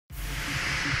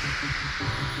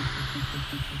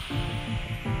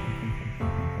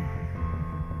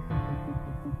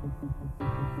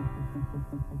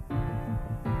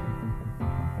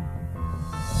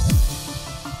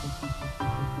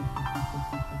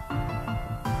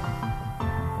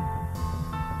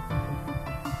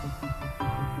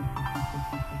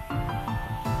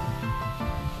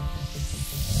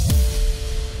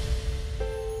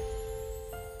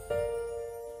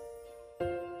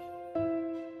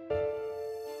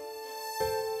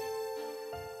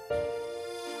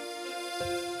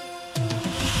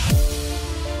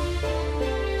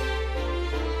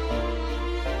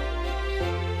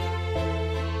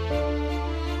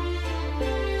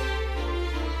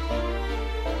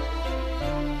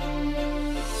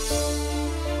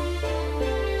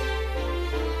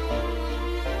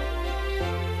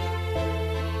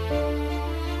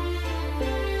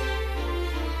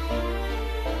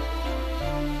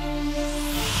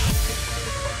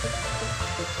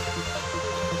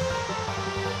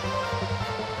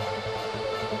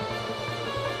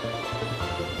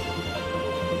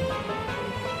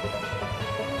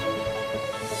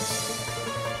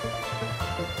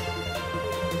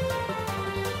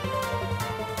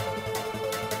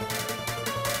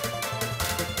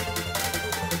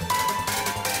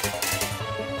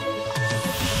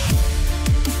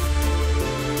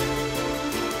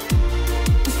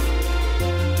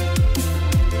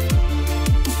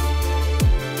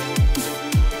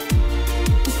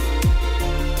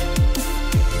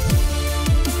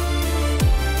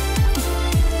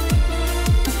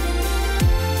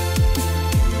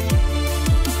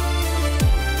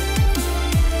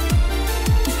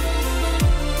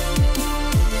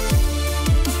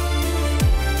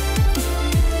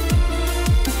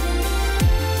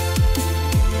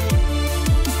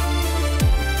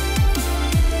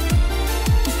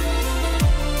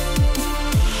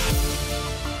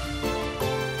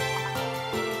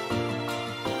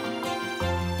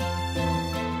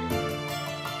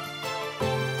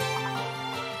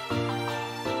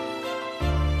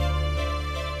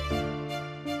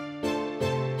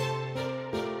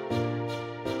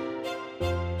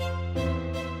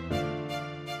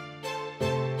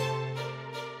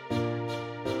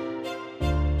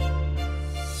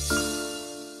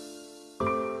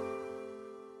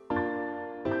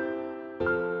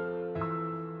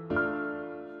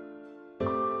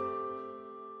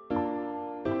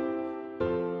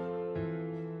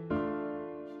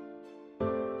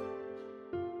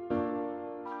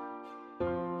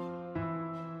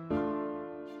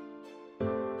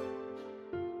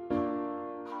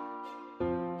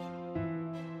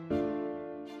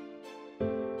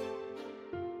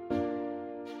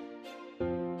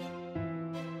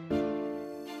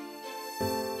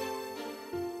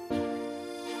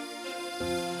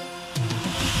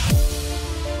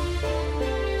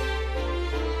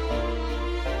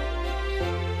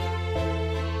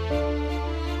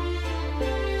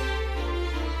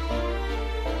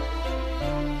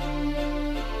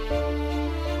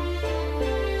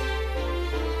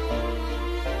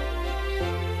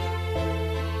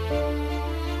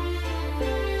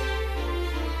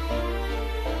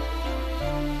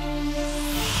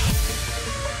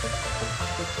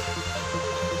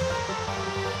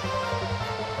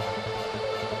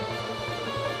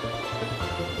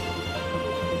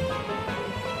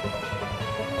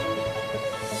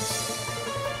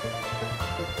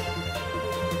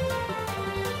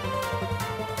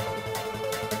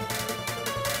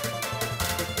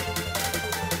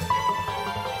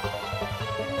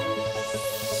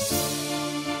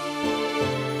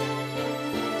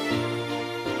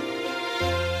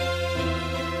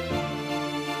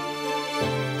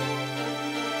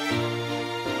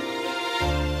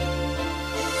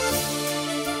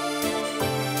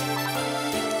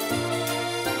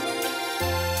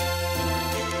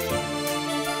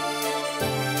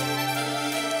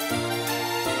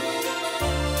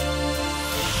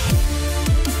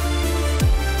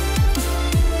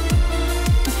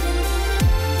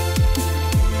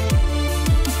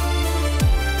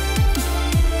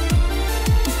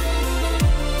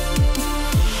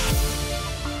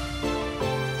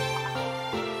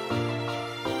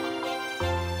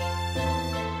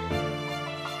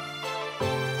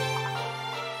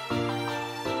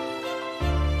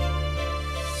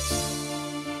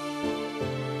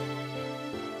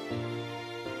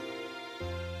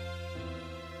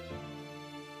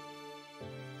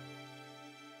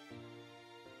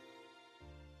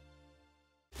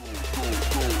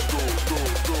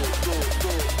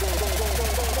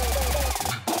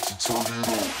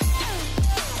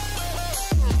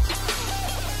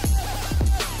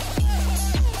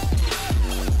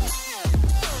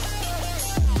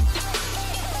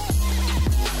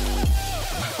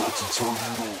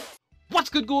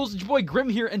good ghouls? It's your boy Grim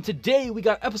here, and today we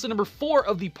got episode number 4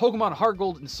 of the Pokemon Heart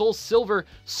Gold and Soul Silver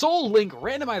Soul Link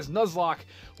randomized Nuzlocke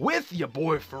with your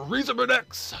boy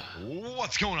FoBX.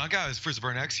 What's going on, guys?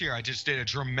 FoBX here. I just did a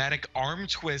dramatic arm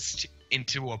twist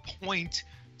into a point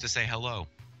to say hello.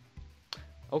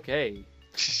 Okay.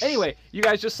 Anyway, you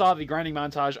guys just saw the grinding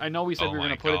montage. I know we said we were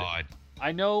going to put it.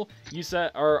 I know we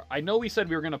said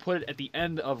we were going to put it at the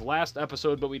end of last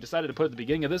episode, but we decided to put it at the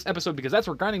beginning of this episode because that's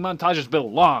where grinding montages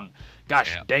belong.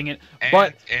 Gosh, dang it.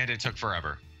 And it took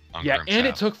forever.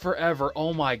 It took forever.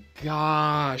 Oh my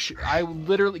gosh. I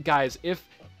literally, guys,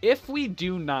 if we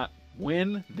do not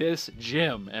win this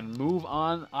gym and move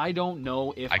on, I don't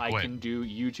know if I can do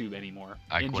YouTube anymore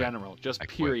in general. Just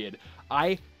period.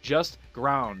 I just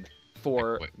grind. We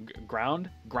were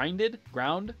grinding.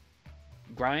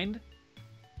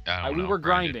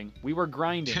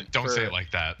 Don't say it like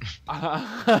that.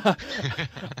 I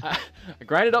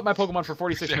grinded up my Pokemon for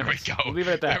 46 minutes. There we go. We'll leave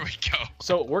it at that. There we go.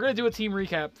 So we're going to do a team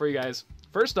recap for you guys.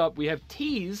 First up, we have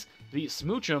Tease, the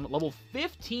Smoochum, level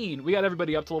 15. We got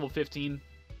everybody up to level 15.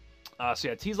 So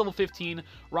yeah, Tease level 15,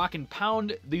 Rock and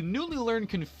Pound, the newly learned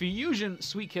Confusion,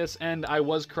 Sweet Kiss, and I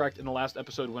was correct in the last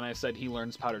episode when I said he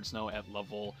learns Powdered Snow at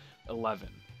level 11.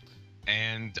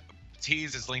 And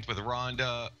Tease is linked with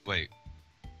Rhonda. Wait.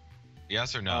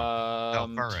 Yes or no?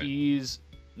 Tease.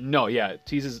 No, yeah.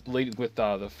 Tease is linked with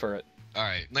the Furret.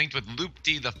 Alright. Linked with Loop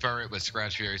D the Furret with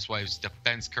Scratch Fury Swipes,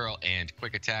 Defense Curl, and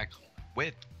Quick Attack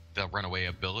with the Runaway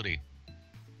ability.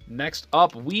 Next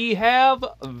up, we have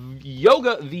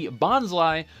Yoga the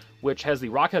Bonsly, which has the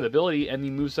Rock Head ability and the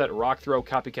moveset Rock Throw,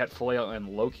 Copycat Flail, and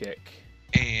Low Kick.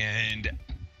 And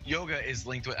Yoga is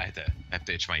linked with... I have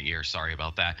to itch my ear. Sorry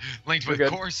about that. Linked with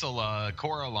Corsola,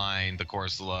 Coraline, the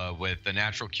Corsola, with the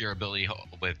Natural Cure ability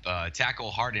with Tackle,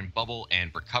 Harden, Bubble,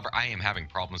 and Recover. I am having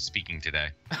problems speaking today.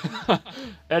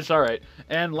 That's all right.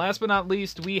 And last but not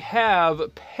least, we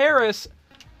have Paris.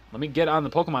 Let me get on the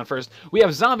Pokemon first. We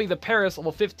have Zombie the Paris,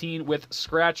 level 15, with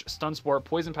Scratch, Stun Spore,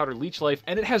 Poison Powder, Leech Life,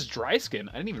 and it has Dry Skin.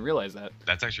 I didn't even realize that.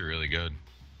 That's actually really good.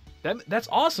 That's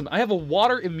awesome. I have a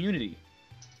water immunity.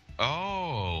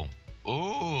 Oh.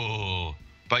 Ooh.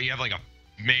 But you have like a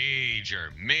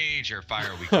major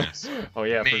fire weakness. Oh,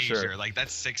 yeah, major. for sure. Like,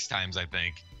 that's 6 times, I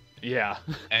think. Yeah.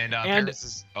 And Paris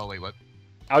is... Oh, wait, what?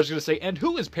 I was going to say, and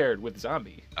who is paired with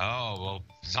Zombie? Oh, well,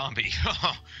 Zombie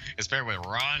is paired with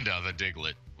Rhonda the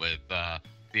Diglett, with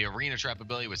the Arena Trap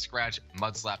ability with Scratch,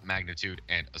 Mud Slap, Magnitude,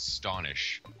 and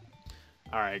Astonish.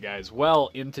 All right, guys. Well,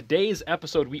 in today's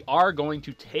episode, we are going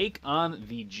to take on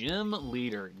the gym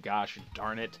leader. Gosh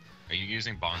darn it. Are you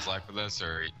using Bonsly for this,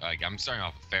 or like I'm starting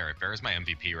off with Ferret? Ferret's my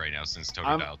MVP right now since Toby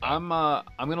dialed up.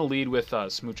 I'm gonna lead with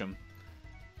Smoochum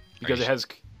because it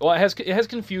has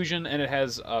Confusion and it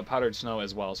has Powdered Snow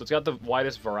as well, so it's got the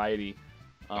widest variety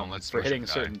for hitting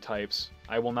certain types.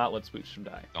 I will not let Smoochum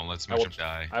die. Don't let Smoochum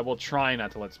die. I will try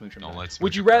not to let Smoochum die. Don't let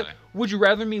Smoochum die. Would you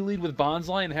rather me lead with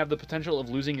Bonsly and have the potential of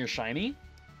losing your shiny?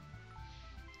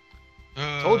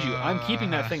 Told you, I'm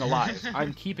keeping that thing alive.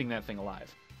 I'm keeping that thing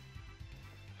alive.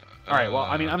 All right. Well,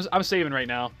 I mean, I'm saving right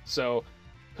now. So,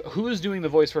 who is doing the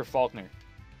voice for Faulkner?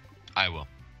 I will.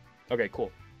 Okay.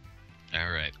 Cool.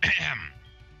 All right.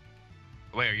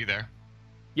 Wait, are you there?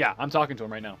 Yeah, I'm talking to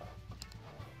him right now.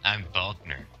 I'm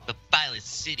Faulkner, the Violet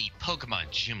City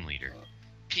Pokemon Gym Leader.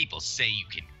 People say you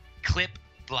can clip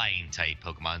flying-type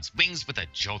Pokemon's wings with a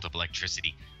jolt of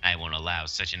electricity. I won't allow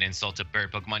such an insult to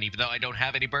bird Pokemon, even though I don't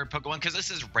have any bird Pokemon, because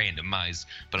this is randomized.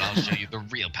 But I'll show you the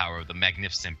real power of the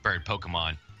magnificent bird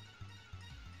Pokemon.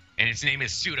 And its name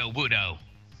is Sudowoodo.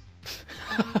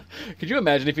 Could you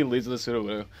imagine if he leads with a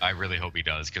Sudowoodo? I really hope he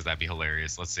does, because that'd be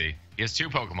hilarious. Let's see. He has 2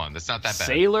 Pokemon. That's not that bad.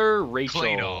 Sailor Rachel.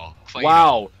 Claydol.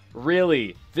 Wow.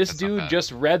 Really? This dude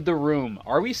just read the room.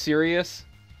 Are we serious?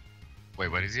 Wait,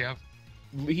 what does he have?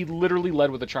 He literally led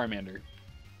with a Charmander.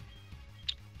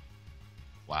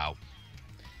 Wow.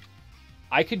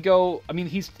 I could go... I mean,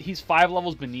 he's 5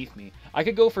 levels beneath me. I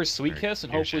could go for Sweet Kiss,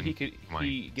 and hopefully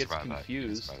he gets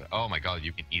confused. Oh my god,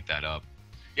 you can eat that up.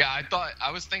 Yeah,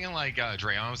 I was thinking like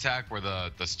Drayano's hack, where the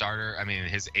starter, I mean,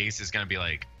 his ace is going to be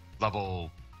like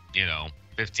level,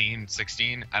 15,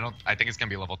 16. I think it's going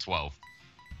to be level 12.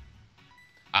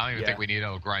 I don't even think we need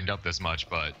to grind up this much,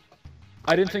 but...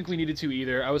 I didn't think we needed to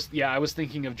either. I was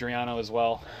thinking of Drayano as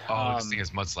well. Oh, this thing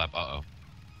is Mud Slap. Uh-oh.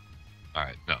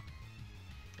 Alright, no.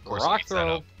 Of course Rock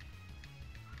Throw.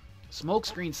 Smoke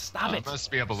Screen, stop it. Let's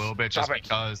speed up a little bit just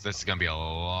because this is going to be a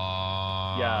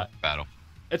long battle.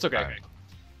 It's okay.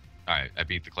 Alright, I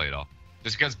beat the Claydol.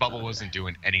 Just because Bubble wasn't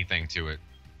doing anything to it.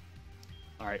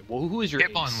 Alright, well, who is your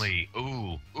Hitmonlee.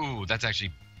 Ooh, that's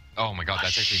actually... Oh my god,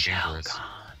 that's actually dangerous.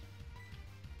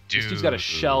 This dude's got a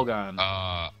shell gun.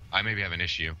 I maybe have an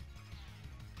issue.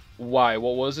 Why?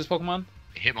 What was this Pokemon?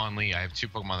 Hitmonlee. I have 2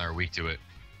 Pokemon that are weak to it.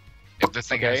 If this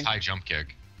thing has high jump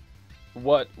kick.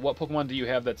 What Pokemon do you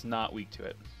have that's not weak to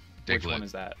it? Diglett. Which one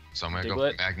is that? So I'm gonna go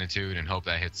for Magnitude and hope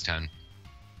that hits 10.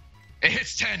 It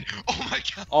hits 10! Oh my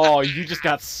god! Oh, you just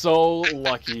got so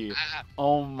lucky.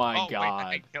 Oh my god.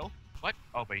 Wait, did I kill? What?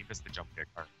 Oh, but he missed the jump kick.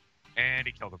 All right. And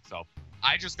he killed himself.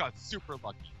 I just got super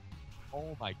lucky.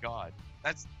 Oh my god.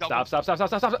 That's double.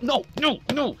 Stop. No.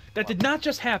 That did not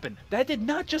just happen. That did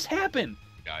not just happen.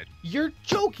 Who died? You're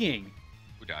joking.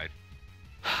 Who died?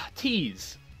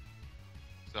 Tease.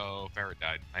 So, Ferret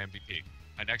died. My MVP.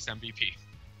 My next MVP.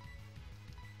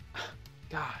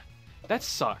 God, that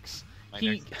sucks. My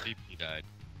next MVP died.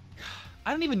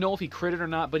 I don't even know if he critted or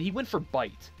not, but he went for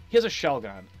bite. He has a shell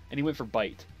gun, and he went for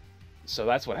bite. So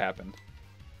that's what happened.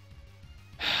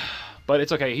 But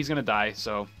it's okay. He's going to die,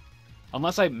 so...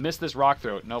 Unless I miss this rock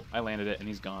throat. Nope, I landed it, and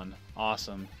he's gone.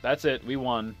 Awesome. That's it. We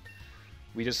won.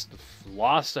 We just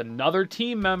lost another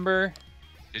team member.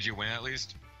 Did you win at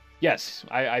least? Yes,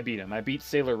 I beat him. I beat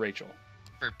Sailor Rachel.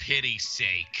 For pity's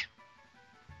sake.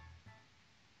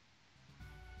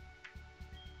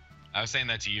 I was saying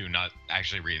that to you, not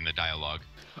actually reading the dialogue.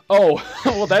 Oh,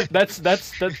 well, that's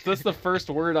the first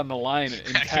word on the line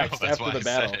in text after the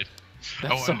battle.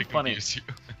 That's so funny.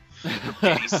 For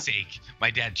pity's sake,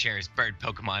 my dad shares bird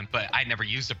Pokemon, but I never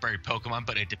used a bird Pokemon,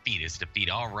 but a defeat is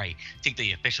defeat. All right, take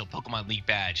the official Pokemon League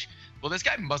badge. Well, this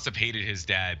guy must have hated his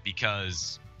dad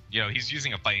because, you know, he's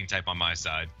using a fighting type on my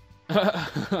side.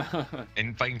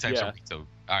 And fighting types are weak, so...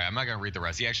 Alright, I'm not going to read the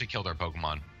rest. He actually killed our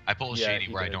Pokemon. I pull a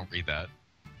shady where I don't read that.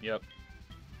 Yep.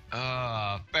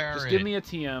 Ferret. Just give me a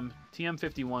TM.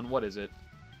 TM51, what is it?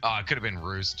 Oh, it could have been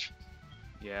Roost.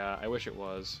 Yeah, I wish it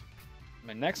was.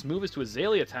 My next move is to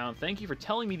Azalea Town. Thank you for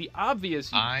telling me the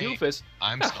obvious, you doofus.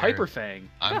 I'm got scared. Hyperfang.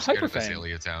 I'm scared of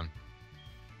Azalea Town.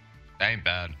 That ain't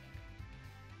bad.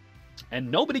 And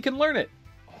nobody can learn it.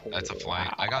 That's a flying.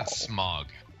 Wow. I got Smog.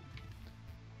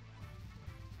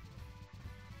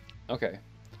 Okay.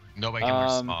 Nobody can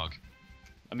learn Smog.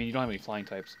 I mean, you don't have any flying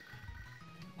types.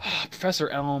 Professor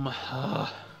Elm. Yeah,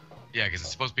 because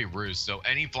it's supposed to be Roost, so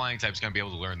any flying type's going to be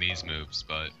able to learn these moves,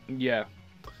 but... Yeah.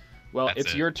 Well,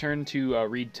 it's your turn to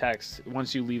read text.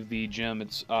 Once you leave the gym,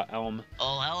 it's Elm.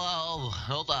 Oh, hello.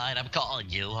 Hold on, I'm calling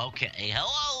you. Okay.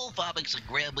 Hello, FoBX and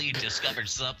Grim. We discovered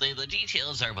something. The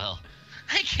details are, well,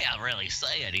 I can't really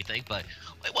say anything, but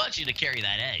we want you to carry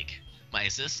that egg. My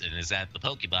assistant is at the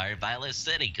Pokemon in Violet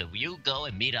City. Could you go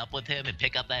and meet up with him and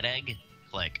pick up that egg?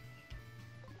 Click.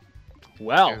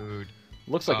 Well, dude,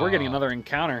 looks like we're getting another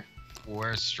encounter.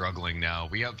 We're struggling now.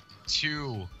 We have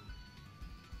 2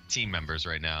 team members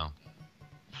right now.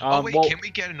 Oh, wait, can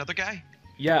we get another guy?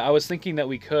 Yeah, I was thinking that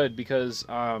we could because...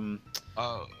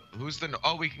 who's the...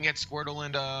 Oh, we can get Squirtle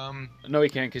and... No, we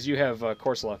can't because you have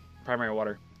Corsola, Primary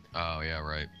Water. Oh, yeah,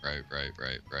 right.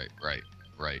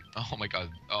 Oh, my God.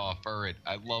 Oh, Ferret,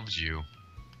 I loved you.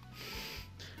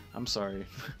 I'm sorry.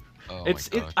 Oh,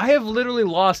 I have literally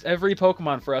lost every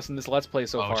Pokemon for us in this Let's Play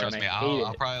so far, trust and me, I hate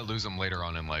I'll probably lose them later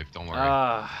on in life. Don't worry.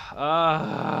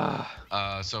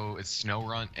 So it's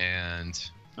Snorunt and...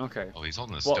 Okay. Oh, he's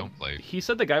holding a stone plate. He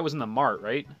said the guy was in the mart,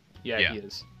 right? Yeah, he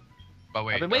is. But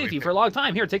wait, I've been waiting for you for a long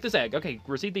time. Here, take this egg. Okay,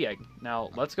 receive the egg. Now,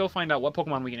 let's go find out what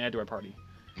Pokemon we can add to our party.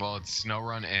 Well, it's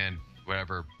Snorunt and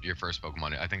whatever your first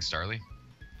Pokemon is. I think Starly?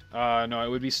 No, it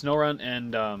would be Snorunt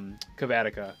and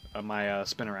Kavatica, my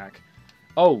Spinarak.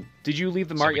 Oh, did you leave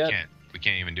the mart yet? We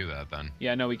can't even do that then.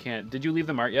 Yeah, no, we can't. Did you leave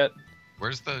the mart yet?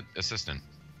 Where's the assistant?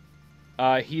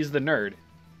 He's the nerd.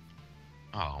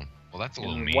 Oh, well, that's a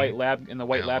little mean. In the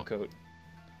white lab coat.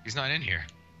 He's not in here.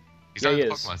 He's not in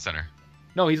the Pokemon Center.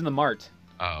 No, he's in the mart.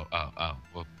 Oh.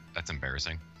 Well, that's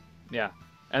embarrassing. Yeah.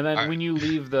 And then when you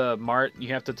leave the mart,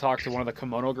 you have to talk to one of the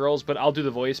kimono girls, but I'll do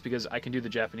the voice because I can do the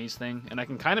Japanese thing, and I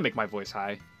can kind of make my voice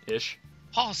high-ish.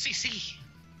 Oh, CC.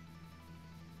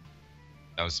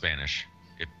 That was Spanish,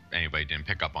 if anybody didn't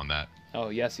pick up on that. Oh,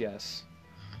 yes.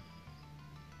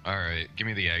 All right, give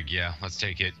me the egg. Yeah, let's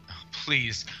take it.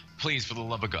 Please, for the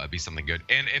love of God, be something good.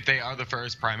 And if they are the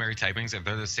first primary typings, if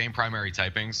they're the same primary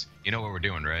typings, you know what we're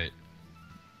doing, right?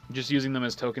 Just using them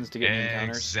as tokens to get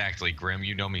encounters? Exactly, Grim.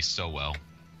 You know me so well.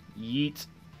 Yeet.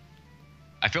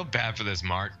 I feel bad for this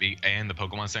mart and the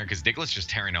Pokemon Center because Diglett's just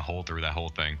tearing a hole through that whole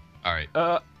thing. All right.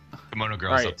 Kimono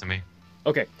girl's up to me.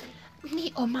 Okay.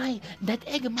 Me, oh my, that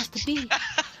egg must be.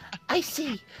 I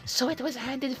see. So it was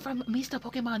handed from Mr.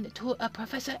 Pokemon to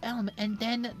Professor Elm, and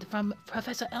then from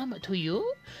Professor Elm to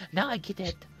you? Now I get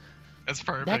it. That's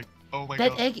perfect. Oh my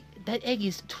God. That egg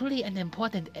is truly an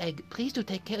important egg. Please do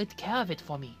take care of it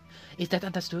for me. Is that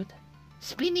understood?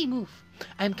 Spinny move.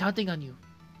 I'm counting on you.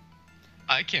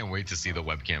 I can't wait to see the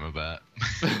webcam of that.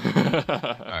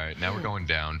 All right, now we're going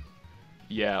down.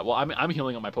 Yeah, well, I'm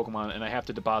healing up my Pokemon, and I have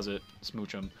to deposit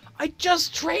Smoochum. I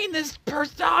just trained this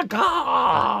person.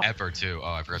 Ever too.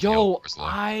 Oh, I forgot to Yo, heal Ursula.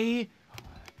 I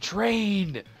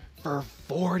trained for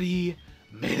 40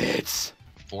 minutes.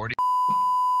 40.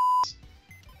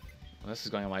 Well, this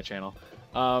is going on my channel.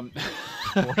 40.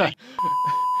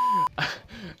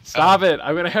 Stop it!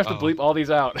 I'm gonna have to bleep all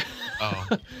these out. Oh,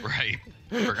 right.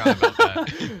 Forgot about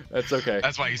that. That's okay.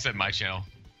 That's why you said my channel.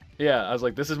 Yeah, I was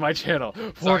like, this is my channel.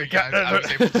 Sorry, guys. I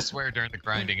was able to swear during the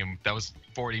grinding, and that was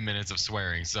 40 minutes of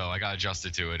swearing, so I got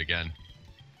adjusted to it again.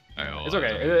 All right, It's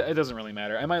okay. It doesn't really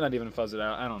matter. I might not even fuzz it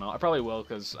out. I don't know. I probably will,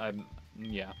 because I'm...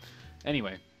 Yeah.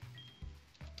 Anyway.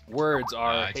 Words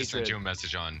are I just sent hatred. you a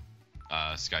message on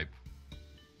Skype,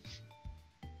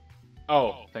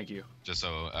 Oh, thank you. just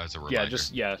so as a reminder.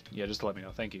 Yeah, just to let me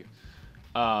know. Thank you.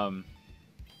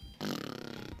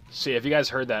 See, if you guys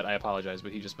heard that, I apologize,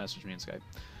 but he just messaged me in Skype.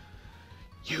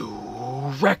 You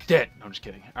wrecked it! No, I'm just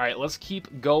kidding. Alright, let's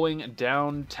keep going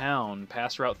downtown,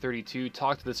 past Route 32,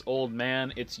 talk to this old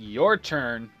man. It's your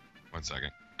turn. 1 second.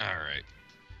 All right.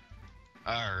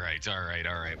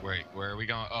 Wait, where are we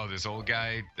going? Oh, this old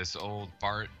guy, this old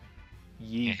Bart.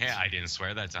 Yeet. Yeah, I didn't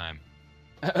swear that time.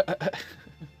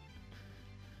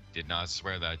 Did not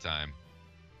swear that time.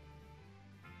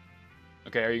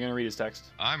 Okay, are you going to read his text?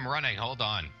 I'm running. Hold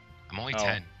on. I'm only Oh.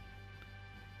 10.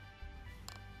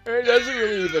 It doesn't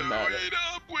really even matter. Wait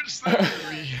up, what's the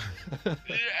hurry?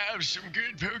 You have some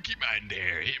good Pokemon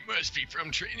there. It must be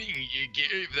from training you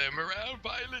gave them around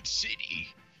Violet City.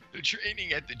 The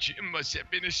training at the gym must have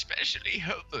been especially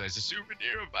helpful. As a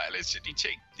souvenir of Violet City,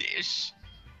 take this.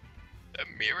 A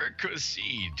miracle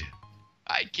seed.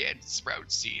 I can't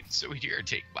sprout seeds, so here,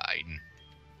 take mine.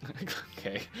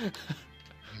 Okay.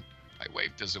 My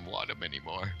wife doesn't want them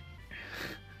anymore.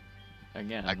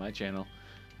 Again, on my channel.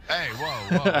 Hey,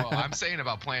 whoa. I'm saying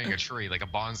about planting a tree, like a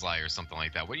bonsai or something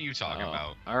like that. What are you talking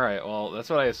about? Alright, well, that's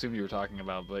what I assumed you were talking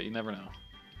about, but you never know.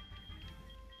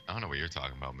 I don't know what you're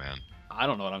talking about, man. I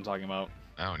don't know what I'm talking about.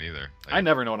 I don't either. Like, I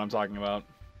never know what I'm talking about.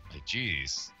 Like,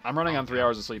 jeez. I'm running on 3 Okay.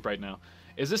 hours of sleep right now.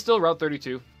 Is this still Route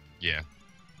 32? Yeah.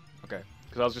 Okay.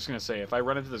 Because I was just going to say, if I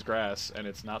run into this grass and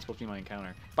it's not supposed to be my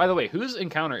encounter. By the way, whose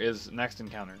encounter is next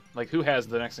encounter? Like, who has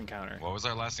the next encounter? What was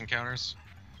our last encounters?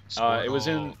 It was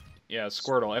in... Squirtle. Yeah,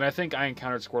 Squirtle. And I think I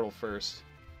encountered Squirtle first.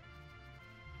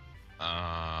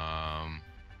 I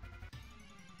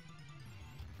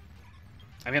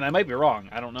mean, I might be wrong.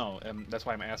 I don't know. That's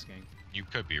why I'm asking. You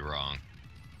could be wrong.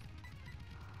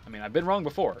 I mean, I've been wrong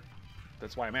before.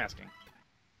 That's why I'm asking.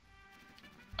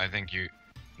 I think you...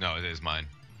 No, it is mine.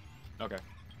 Okay.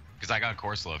 Because I got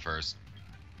Corsola first.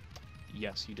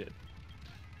 Yes, you did.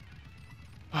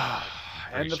 Pretty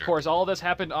And of sure. course, all this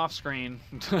happened off screen.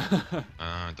 Don't So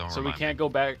we remind can't me. go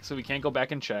back. So we can't go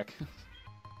back and check.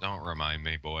 Don't remind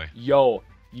me, boy. Yo,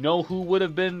 you know who would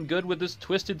have been good with this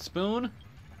twisted spoon?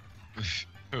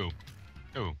 Who?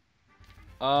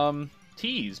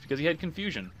 Tease, because he had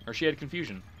confusion, or she had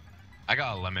confusion. I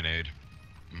got a lemonade.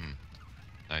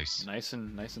 Nice. Nice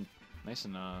and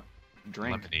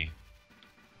drink. Lemony.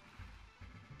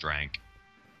 Drank.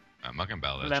 I'm not gonna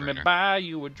battle that Let me trainer. buy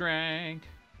you a drink.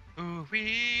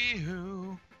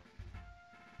 Ooh-wee-hoo.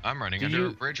 I'm running Do under you-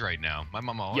 a bridge right now. My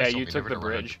mama always Yeah, told you me took never the to run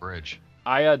under bridge. the bridge.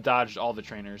 I dodged all the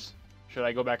trainers. Should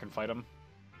I go back and fight them?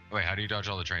 Wait, how do you dodge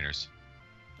all the trainers?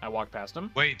 I walked past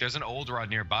them. Wait, there's an old rod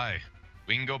nearby.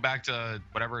 We can go back to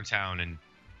whatever town and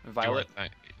do our Violet. thing.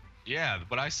 Yeah,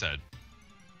 what I said.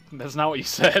 That's not what you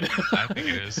said. I think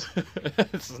it is.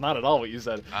 This is not at all what you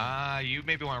said. You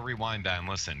maybe want to rewind that and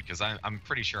listen, because I'm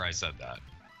pretty sure I said that.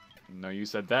 No, you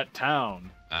said that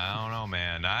town. I don't know,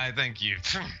 man. I think you...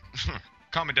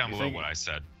 Comment down You below think- what I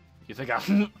said. You think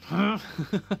I...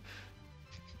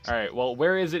 All right. Well,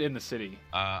 where is it in the city?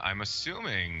 I'm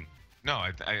assuming... No,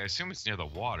 I assume it's near the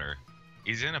water.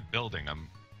 He's in a building.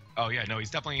 Oh, yeah, no, he's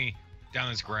definitely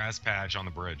down this grass patch on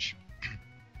the bridge.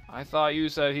 I thought you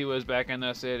said he was back in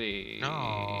the city.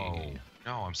 No,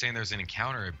 I'm saying there's an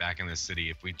encounter back in this city.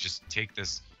 If we just take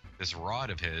this rod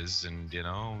of his and, you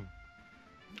know...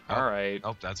 All right.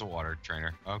 Oh, that's a water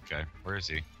trainer. Okay, where is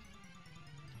he?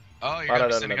 Oh, you're gonna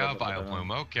be sending out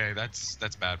Vileplume. Okay, that's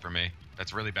bad for me.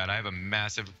 That's really bad. I have a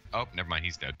massive... Oh, never mind,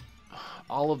 he's dead.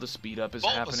 All of the speed up is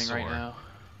happening right Bulbasaur. now.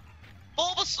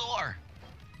 Bulbasaur!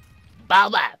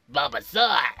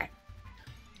 Bulbasaur.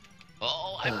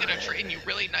 Oh, I'm gonna train you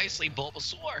really nicely,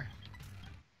 Bulbasaur.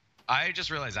 I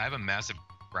just realized I have a massive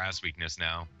grass weakness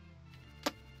now.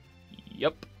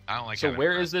 Yep. I don't like. So having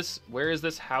where friends. is this? Where is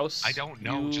this house? I don't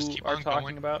know. You Just keep are on talking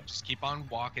going. about. Just keep on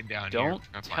walking down here. Don't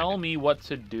Trying to find tell it. me what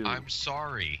to do. I'm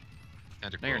sorry. No,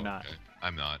 you're not. Okay.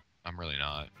 I'm not. I'm really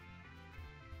not.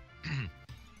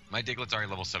 My Diglett's already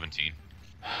level 17.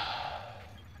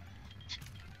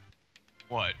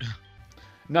 What?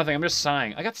 Nothing. I'm just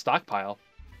sighing. I got stockpile.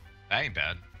 That ain't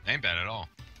bad. That ain't bad at all.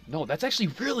 No, that's actually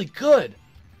really good.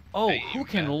 Oh, Hey, who you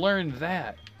can bet. learn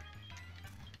that?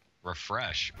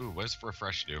 Refresh. Ooh, what does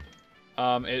refresh do?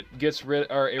 It gets rid,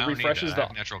 or it I don't need refreshes that. I the.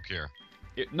 have natural cure.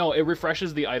 No, it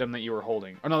refreshes the item that you were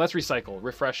holding. Oh no, that's recycle.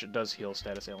 Refresh does heal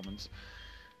status ailments.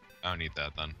 I don't need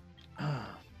that then.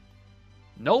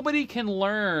 Nobody can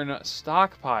learn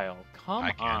stockpile. Come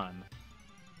I can. on.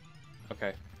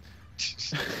 Okay.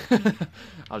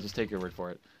 I'll just take your word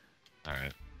for it. All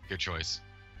right. Good choice.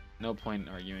 No point in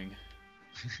arguing.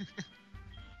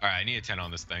 All right. I need a 10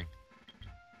 on this thing.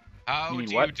 How You need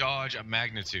do what? you dodge a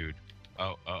magnitude?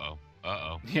 Oh.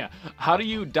 Uh-oh. Yeah. How do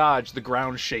you dodge the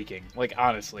ground shaking? Like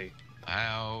honestly,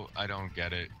 How? I don't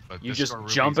get it. But you this just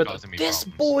Skorupi's jump at. causing me This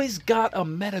problems. boy's got a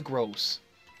Metagross.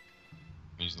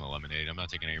 I'm using the lemonade. I'm not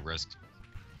taking any risks.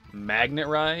 Magnet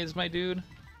rise, my dude.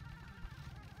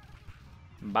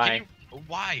 Bye.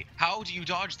 Why? How do you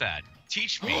dodge that?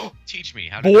 Teach me. Teach me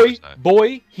how to Boy, dodge that.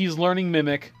 boy, he's learning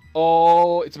Mimic.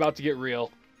 Oh, it's about to get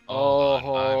real. Hold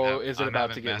on. Oh, is it I'm about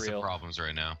having to get massive real? problems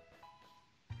right now.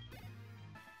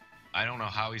 I don't know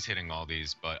how he's hitting all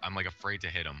these, but I'm like afraid to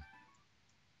hit him.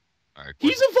 All right.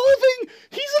 He's evolving!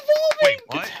 He's evolving! Wait,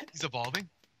 what? He's evolving?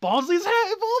 Bonsley's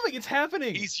evolving! It's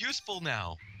happening! He's useful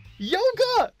now.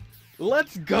 Yoga!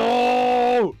 Let's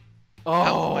go! How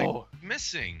am Oh, I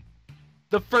missing?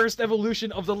 the first evolution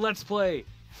of the Let's Play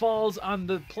falls on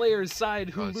the player's side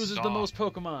who Oh, loses the stop. most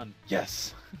Pokemon.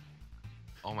 Yes.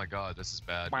 Oh my god, this is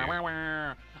bad. Wah, Dude. wah,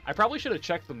 wah. I probably should have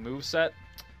checked the moveset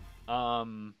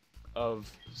of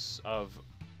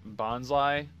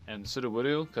Bonsly and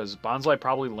Sudowoodo, because Bonsly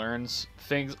probably learns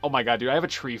things. Oh my god, dude, I have a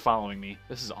tree following me.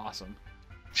 This is awesome.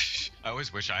 I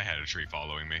always wish I had a tree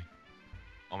following me.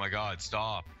 Oh my god,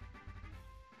 stop.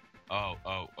 Oh,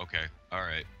 okay.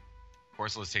 Alright.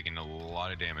 Corsola's taking a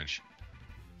lot of damage.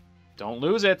 Don't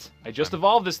lose it. I just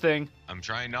evolved this thing. I'm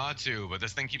trying not to, but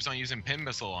this thing keeps on using Pin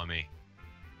Missile on me.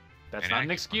 That's And not an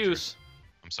acupuncture. excuse.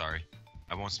 I'm sorry.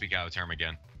 I won't speak out of term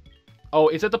again. Oh,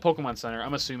 it's at the Pokemon Center,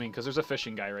 I'm assuming, because there's a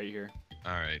fishing guy right here.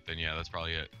 Alright, then yeah, that's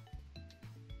probably it.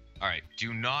 Alright,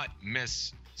 do not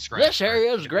miss Scratch. This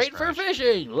area is Get great for Scratch.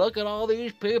 fishing. Look at all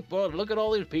these people. Look at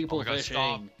all these Oh people my god, fishing.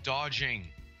 stop dodging.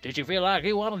 Did you feel like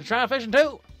you wanted to try fishing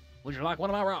too? Would you like one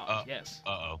of my rods? Yes.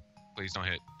 Uh-oh. Please don't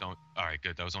hit. Don't. Alriite,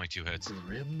 good. That was only 2 hits.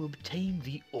 Grim obtained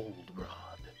the old rod.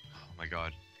 Oh my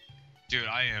god. Dude,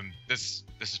 I am... This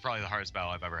is probably the hardest battle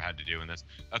I've ever had to do in this.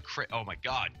 A crit... Oh my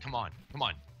god. Come on. Come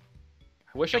on.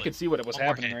 I wish I Kill could it. see what was One more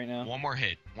happening hit. right now. One more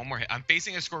hit. One more hit. I'm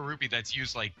facing a Skorupi that's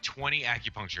used like 20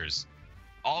 acupunctures.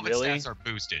 All of its Really? stats are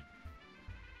boosted.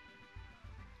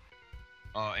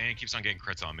 Oh, and it keeps on getting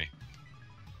crits on me.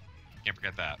 Can't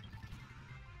forget that.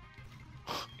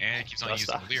 And it keeps on Dust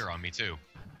using Ox. Leer on me too.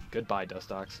 Goodbye,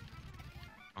 Dustox.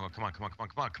 Oh, come on, come on, come on,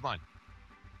 come on, come on.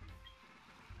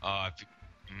 I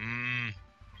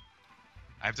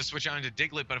have to switch out into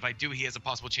Diglett, but if I do, he has a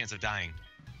possible chance of dying.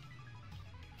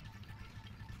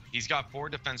 He's got 4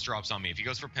 defense drops on me. If he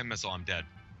goes for Pin Missile, I'm dead.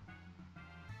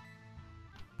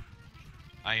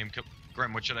 I am...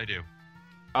 Grim, what should I do?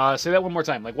 Say that one more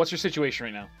time. Like, what's your situation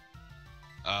right now?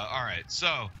 Alright,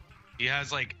 so... He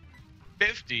has, like,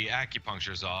 50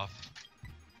 acupunctures off.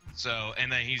 So,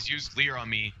 and then he's used Leer on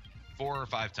me 4 or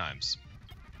 5 times.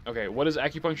 Okay, what does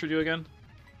acupuncture do again?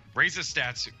 Raises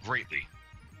stats greatly.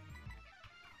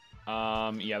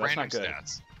 Yeah, that's Random not good.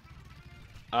 stats.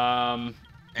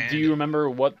 And Do you remember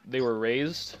what they were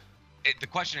raised? the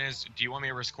question is, do you want me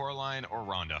to risk Coraline or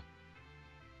Rhonda?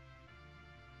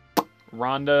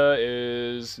 Rhonda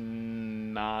is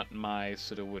not my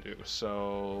Sudowoodo,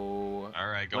 so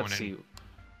Alright, going let's in. see.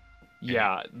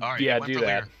 Yeah, Alright, yeah, it went do for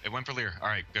that. Leer. It went for Leer.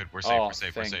 Alright, good. We're safe, Oh, we're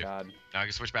safe, we're thank safe. God. Now I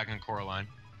can switch back in Coraline.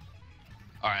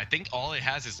 Alright, I think all it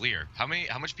has is Leer. How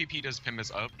much PP does Pin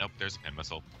Missile? Oh, nope, there's a Pin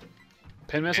Missile.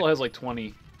 Pin Missile has like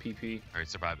 20 PP. Alright,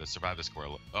 survive this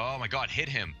Coraline. Oh my god, hit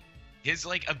him. His,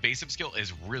 like, evasive skill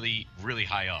is really, really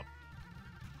high up.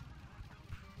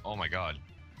 Oh my god.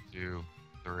 2,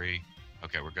 3.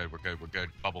 Okay, we're good, we're good, we're good.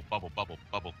 Bubble, bubble, bubble,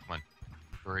 bubble. Come on.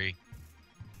 3.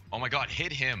 Oh my god,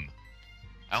 hit him.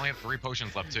 I only have 3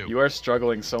 potions left, too. You are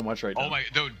struggling so much right now. Oh my,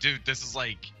 dude, this is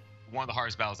like one of the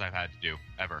hardest battles I've had to do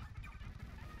ever.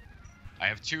 I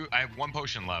have 1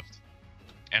 potion left,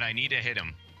 and I need to hit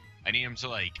him. I need him to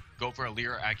like go for a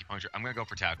Leer acupuncture. I'm gonna go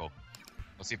for tackle.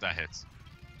 Let's see if that hits.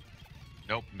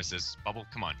 Nope, misses. Bubble,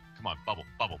 come on. Come on, bubble,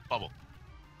 bubble, bubble.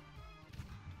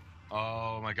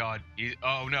 Oh my god.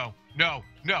 Oh no. No,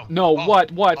 no. No, Oh,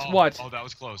 what? Oh, that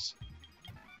was close.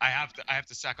 I have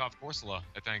to sack off Corsola,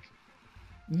 I think.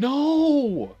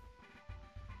 No!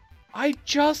 I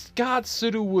just got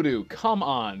Sudowoodo. Come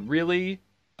on, really?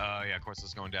 Yeah,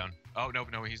 Corsola's going down. Oh,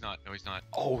 no, he's not. No, he's not.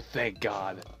 Oh, thank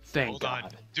God. Thank Hold God.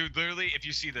 on. Dude, literally, if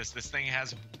you see this thing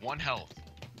has 1 health.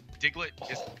 Diglett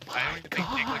is... I don't even think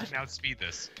Diglett can outspeed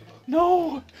this.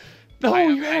 No! No,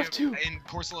 you have to. And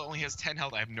Corsola only has 10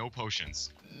 health. I have no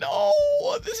potions. No!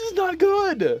 This is not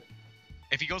good!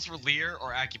 If he goes for Leer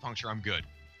or Acupuncture, I'm good.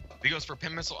 If he goes for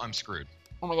Pin Missile, I'm screwed.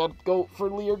 Oh my God, go for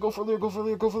Leer, go for Leer, go for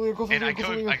Leer, go for Leer, go for And Leer, go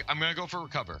for Leer. I'm gonna go for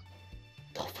Recover.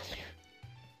 Go for Leer.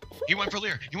 He went for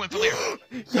Leer. He went for Leer.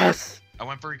 Yes! I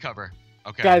went for Recover.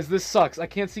 Okay. Guys, this sucks. I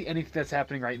can't see anything that's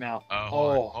happening right now.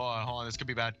 Hold on. This could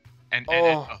be bad. And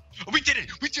we did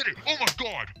it! We did it! Oh my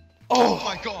god! Oh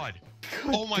my god!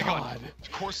 Oh my god!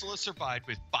 Corsola survived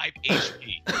with 5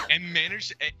 HP and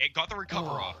managed. It got the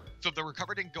Recover off. So if the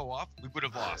Recover didn't go off, we would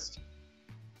have lost.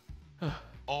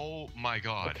 Oh my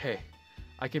god. Okay.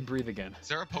 I can breathe again. Is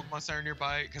there a Pokemon Center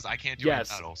nearby? Because I can't do any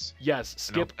battles. Yes.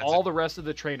 Skip all the rest of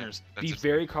the trainers. Be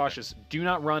very cautious. Do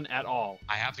not run at all.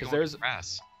 I have to go on the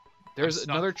grass. There's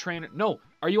another trainer. No.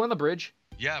 Are you on the bridge?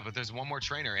 Yeah, but there's one more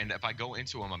trainer, and if I go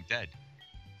into him, I'm dead.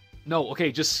 No.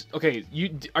 Okay. Okay.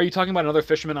 Are you talking about another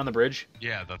fisherman on the bridge?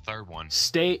 Yeah, the 3rd one.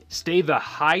 Stay the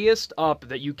highest up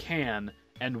that you can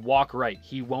and walk right.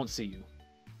 He won't see you.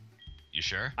 You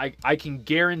sure? I can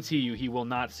guarantee you he will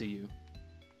not see you.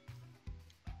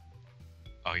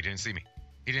 Oh, he didn't see me.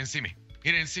 He didn't see me.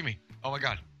 He didn't see me. Oh my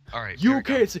god. All right. You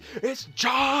can't see. It's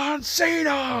John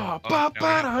Cena. We have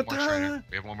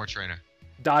one more trainer.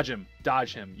 Dodge him.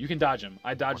 Dodge him. You can dodge him.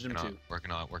 I dodged him too.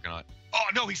 Working on it. Oh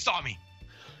no, he saw me.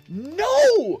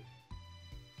 No.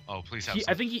 Oh, please have.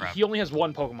 I think he only has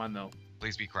 1 Pokemon though.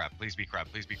 Please be crap. Please be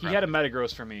crap. Please be crap. He had a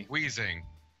Metagross for me. Wheezing.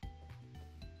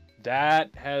 That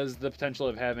has the potential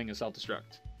of having a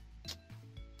self-destruct.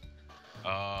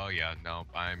 Oh yeah, no,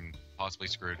 I'm possibly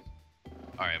screwed.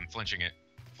 All right, I'm flinching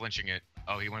it.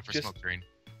 Oh, he went for smoke screen.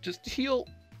 Just heal.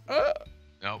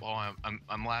 No,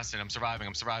 I'm lasting. I'm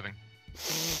surviving.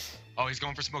 Oh, he's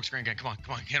going for smoke screen again. Come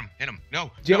on, hit him.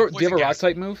 No. Do you have a rock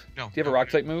type move? No. Do you have a rock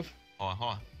type move? Hold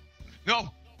on.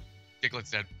 No.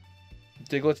 Diglett's dead.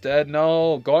 Diglett's dead.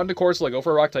 No. Go on to Corsola. Go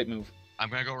for a rock type move. I'm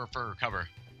gonna go for Recover.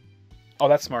 Oh,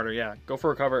 that's smarter. Yeah. Go for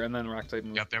Recover and then rock type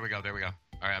move. Yep. There we go. All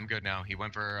right, I'm good now. He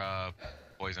went for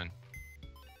Poison.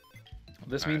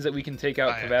 This means that we can take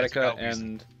out Kavatica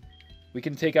and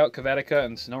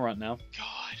Snorunt now.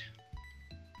 God,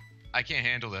 I can't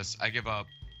handle this. I give up.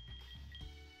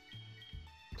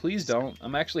 Please don't.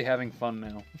 I'm actually having fun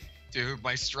now. Dude,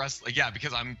 my stress. Yeah,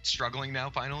 because I'm struggling now.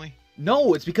 Finally.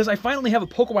 No, it's because I finally have a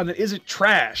Pokemon that isn't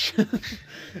trash.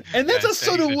 And that's a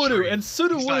Sudowoodo, and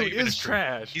Sudowoodo is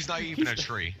trash. He's not even a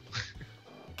tree.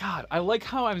 God, I like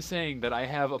how I'm saying that I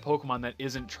have a Pokemon that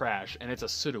isn't trash, and it's a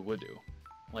Sudowoodo.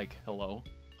 Like, hello.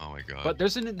 Oh my god. But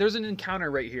there's an encounter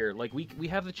right here. Like, we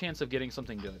have the chance of getting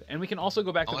something good, and we can also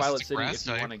go back to Violet City if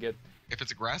you want to get. If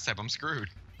it's a grass type, I'm screwed.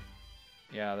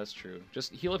 Yeah, that's true.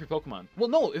 Just heal up your Pokemon. Well,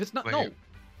 no, if it's not, no.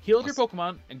 Heal up your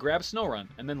Pokemon and grab Snorunt,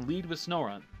 and then lead with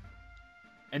Snorunt.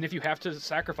 And if you have to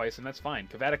sacrifice him, that's fine.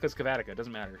 Kavatica's Kavatica. It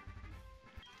doesn't matter.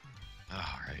 All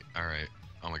right.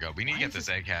 Oh my god, we need to get this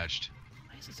egg hatched.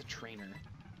 Why is this a trainer?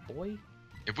 Boy?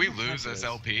 If we lose this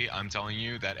LP, I'm telling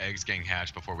you that egg's getting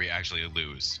hatched before we actually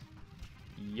lose.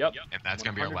 Yep. And that's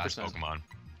going to be our last Pokemon.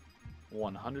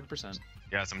 100%.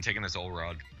 Yes, I'm taking this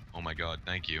Olrod. Oh my god,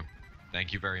 thank you.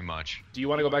 Thank you very much. Do you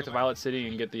want to go back to Violet City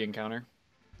and get the encounter?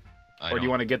 Or do you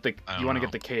want to get the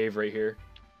get the cave right here?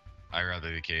 I'd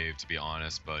rather the cave, to be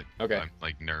honest, but okay. I'm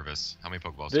like nervous. How many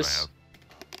Pokeballs do I have?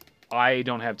 I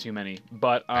don't have too many,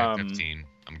 but I have 15.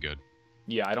 I'm good.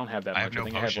 Yeah, I don't have that much. I have no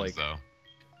think potions, I have, like... though.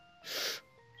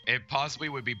 It possibly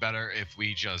would be better if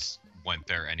we just went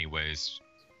there anyways.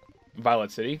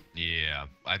 Violet City? Yeah,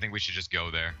 I think we should just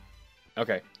go there.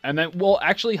 Okay, and then, well,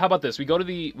 actually, how about this? We go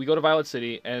to Violet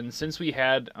City, and since we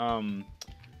had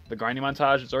the grinding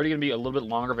montage, it's already gonna be a little bit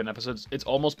longer of an episode. It's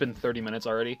almost been 30 minutes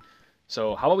already.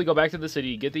 So how about we go back to the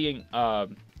city, get the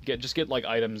get like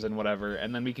items and whatever,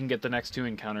 and then we can get the next 2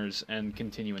 encounters and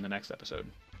continue in the next episode.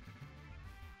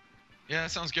 Yeah,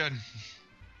 that sounds good.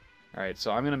 All right,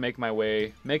 so I'm gonna making my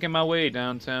way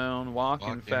downtown,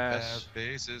 walking fast.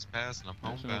 Faces passing up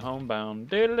homebound.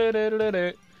 Homebound.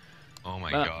 Oh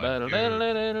my god.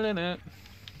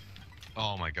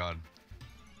 Oh my god.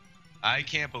 I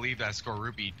can't believe that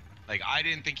Skorupi. Like, I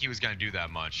didn't think he was gonna do that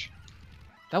much.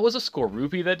 That was a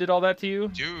Skorupi that did all that to you?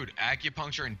 Dude,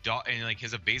 acupuncture and like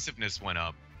his evasiveness went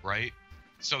up, right?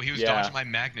 So he was Yeah. dodging my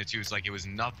magnitudes like it was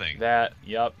nothing.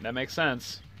 Yep, that makes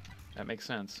sense. That makes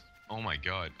sense. Oh my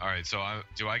god. All right, so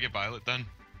do I get Violet then?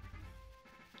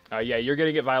 Yeah, you're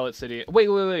gonna get Violet City. Wait.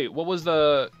 What was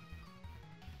the?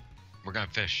 We're gonna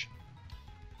fish.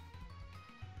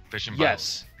 Fish and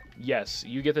Violet. Yes,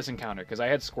 you get this encounter because I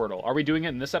had Squirtle. Are we doing it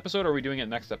in this episode or are we doing it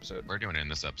next episode? We're doing it in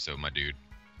this episode, my dude.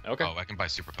 Okay. Oh, I can buy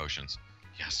super potions.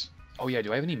 Yes. Oh yeah,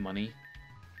 do I have any money?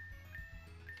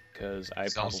 Because I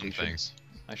Sell probably some should. things.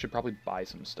 I should probably buy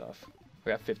some stuff.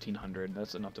 I got 1,500.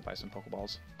 That's enough to buy some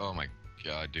Pokeballs. Oh my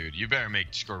god, dude. You better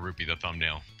make Skorupi the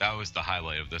thumbnail. That was the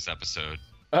highlight of this episode.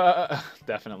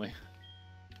 Definitely.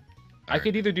 I Alright.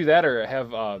 could either do that or have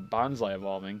Bonsai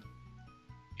evolving.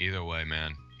 Either way,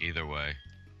 man. Either way.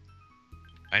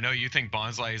 I know you think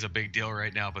Bonsai is a big deal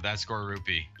right now, but that's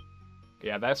Skorupi.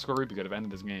 Yeah, that Skorupi could have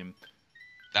ended this game.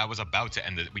 That was about to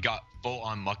end it. We got full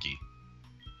on lucky.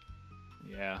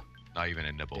 Yeah, Not even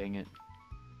a nibble. dang it.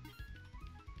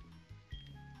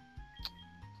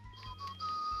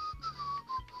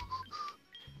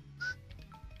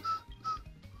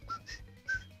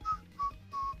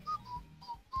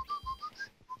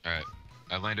 Alright.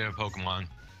 I landed a Pokemon.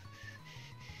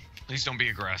 Please don't be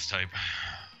a grass type.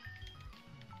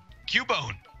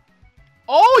 Cubone!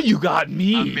 Oh, you got A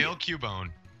me! male Cubone.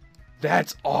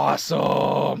 That's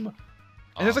awesome!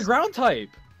 And it's a Awesome. ground type.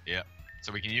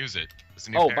 So we can use it. It's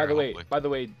a new Oh, pair, by the way,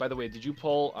 hopefully. did you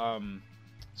pull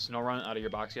Snorunt out of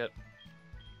your box yet?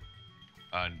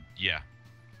 Yeah.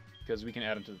 Because we can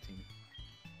add him to the team.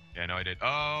 Yeah, no, I did.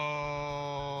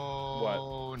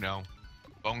 Oh, no.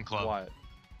 Bone Club. What?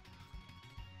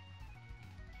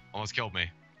 Almost killed me.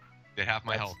 Did half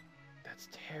my health. That's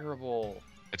terrible.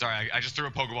 It's alright. I just threw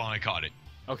a Pokeball and I caught it.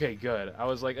 Okay, good. I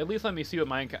was like, at least let me see what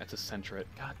mine. It's a Sentret.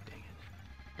 God dang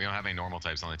it. We don't have any normal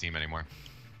types on the team anymore.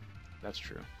 That's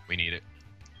true. We need it.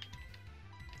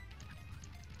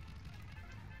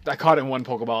 I caught it in one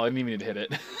Pokeball. I didn't even need to hit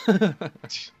it.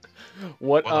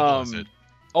 What? What level is it?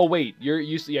 Oh wait,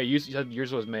 you said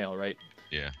yours was male, right?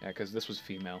 Yeah. Yeah, because this was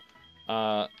female.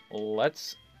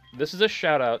 This is a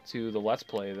shout out to the Let's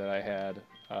Play that I had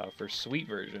for Sweet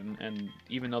version, and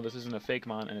even though this isn't a fake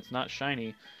mon and it's not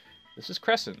shiny, this is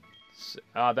Crescent.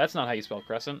 That's not how you spell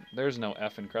Crescent. There's no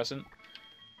F in Crescent.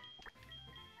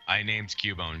 I named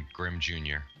Cubone Grim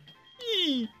Jr.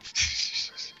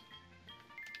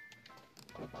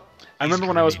 I remember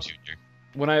when I was Jr.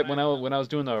 when I was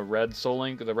doing the red Soul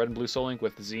Link, the red and blue Soul Link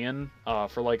with Xian,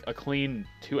 for like a clean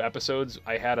 2 episodes,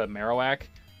 I had a Marowak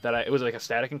that it was like a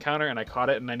static encounter, and I caught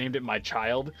it and I named it my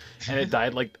child, and it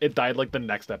died like the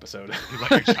next episode. You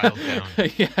let your child down.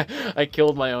 Yeah, I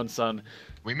killed my own son.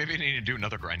 We maybe need to do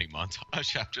another grinding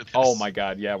montage after this. Oh my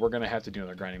god, yeah, we're gonna have to do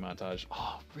another grinding montage.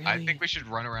 Oh, really? I think we should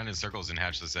run around in circles and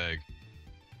hatch this egg.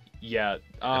 Yeah.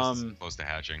 It's close to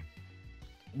hatching.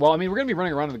 Well, I mean, we're gonna be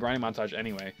running around in the grinding montage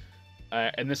anyway.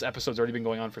 And this episode's already been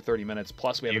going on for 30 minutes.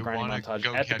 Plus, we have a grinding montage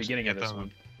at the beginning of this one.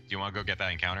 Do you want to go get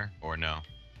that encounter or no?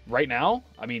 Right now?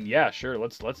 I mean, yeah, sure.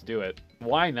 Let's do it.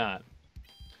 Why not?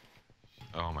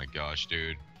 Oh my gosh,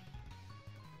 dude.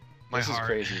 This is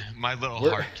crazy. My little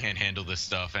We're- heart can't handle this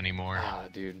stuff anymore. Ah,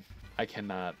 dude, I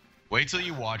cannot. Wait till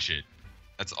you watch it.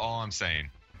 That's all I'm saying.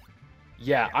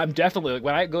 Yeah, I'm definitely like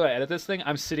when I go to edit this thing,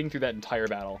 I'm sitting through that entire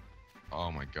battle.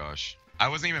 Oh my gosh. I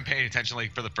wasn't even paying attention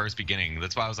like for the first beginning.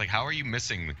 That's why I was like, how are you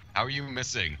missing? How are you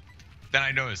missing? Then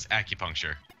I noticed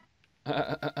acupuncture.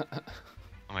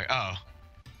 I'm like, oh,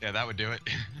 yeah, that would do it.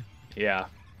 Yeah.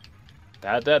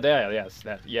 That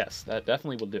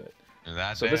definitely will do it. And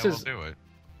that So day this will is- do it.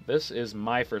 This is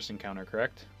my first encounter,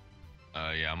 correct?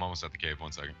 Yeah, I'm almost at the cave.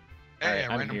 1 second. All Hey, right,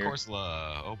 a I'm random here.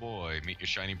 Corsola. Oh boy, meet your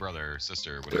shiny brother,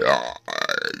 sister, whatever.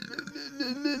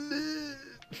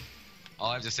 All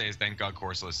I have to say is thank God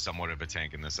Corsola is somewhat of a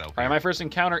tank in this LP. All right, my first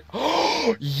encounter.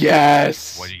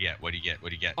 Yes. What do you get? What do you get? What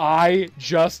do you get? I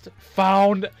just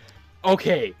found.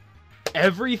 Okay,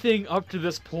 everything up to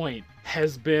this point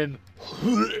has been.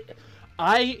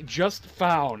 I just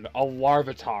found a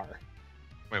Larvitar.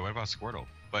 Wait, what about Squirtle?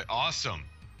 But awesome.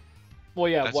 Well,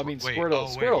 yeah. That's Well, I mean, what- wait, Squirtle. oh, wait,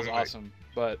 Squirtle's wait, wait. awesome,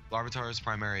 but Larvitar's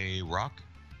primary rock?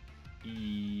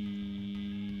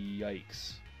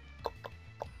 yikes.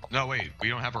 No, wait, we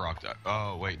don't have a rock type.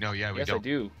 Oh, wait, no, yeah, we Yes, don't. I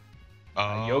do.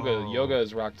 Oh. Yoga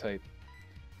is rock type.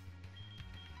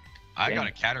 I Damn got a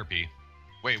it. Caterpie.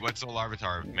 Wait, what's a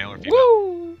Larvitar, male or female?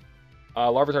 Woo!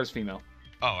 Larvitar's female.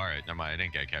 Oh, alright, never mind, I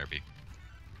didn't get a Caterpie.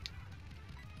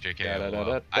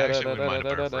 JK, I actually wouldn't mind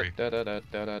a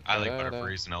Butterfree. I like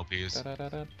Butterfrees and LPs.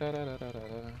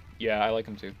 Yeah, I like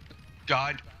them too.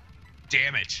 God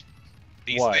damn it.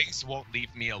 These What? things won't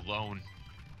leave me alone.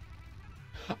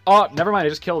 Oh, never mind. I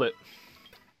just killed it.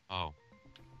 Oh.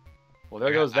 Well, there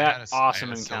I goes had that a- I awesome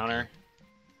had a encounter.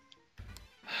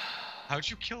 How'd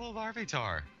you kill a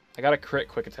Larvitar? I got a crit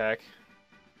quick attack.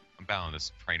 I'm battling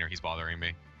this trainer. He's bothering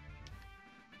me.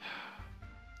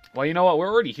 Well, you know what? We're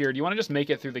already here. Do you want to just make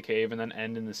it through the cave and then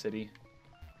end in the city?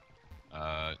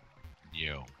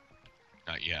 No.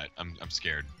 Not yet. I'm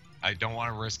scared. I don't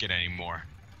want to risk it anymore.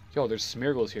 Yo, there's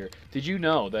Smeargles here. Did you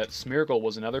know that Smeargle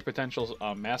was another potential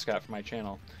mascot for my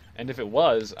channel? And if it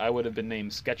was, I would have been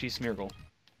named Sketchy Smeargle.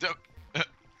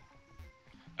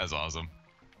 That's awesome.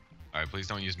 Alright, please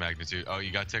don't use magnitude. Oh,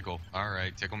 you got tickle.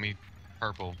 Alright, tickle me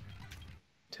purple.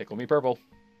 Tickle me purple.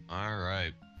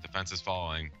 Alright, defense is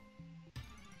falling.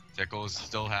 Tickle is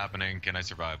still happening. Can I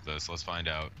survive this? Let's find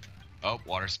out. Oh,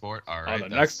 water sport. Alright. On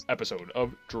the next episode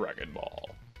of Dragon Ball.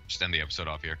 Just end the episode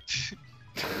off here.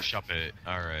 Shop it.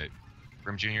 Alright.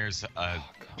 Grim Jr. is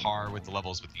par with the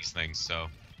levels with these things, so.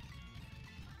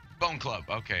 Bone Club.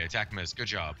 Okay, attack miss. Good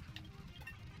job.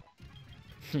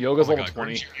 Yoga's Oh my level God,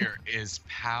 20. Grim Jr. is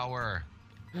power.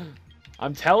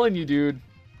 I'm telling you, dude.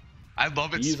 I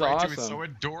love it. He's Sprite too. It's awesome. so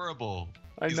adorable.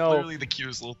 I He's know. literally the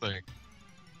cutest little thing.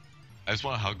 I just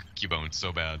want to hug Cubone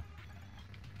so bad.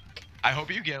 I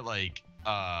hope you get like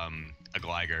a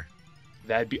Gligar.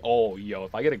 That'd be yo,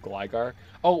 if I get a Gligar.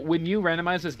 Oh, when you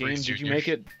randomized this game, Bruce did you Jr. make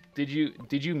it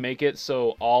did you make it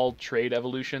so all trade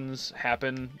evolutions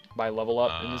happen by level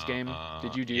up in this game?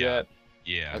 Did you do yeah. that?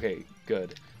 Yeah. Okay,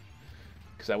 good.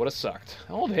 Cuz that would have sucked.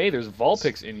 Oh, hey, there's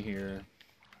Vulpix in here.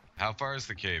 How far is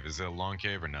the cave? Is it a long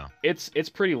cave or no? It's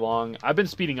pretty long. I've been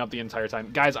speeding up the entire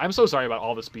time. Guys, I'm so sorry about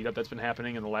all the speed up that's been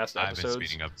happening in the last episodes. I've been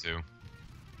speeding up too.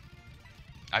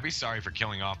 I'd be sorry for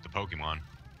killing off the Pokemon.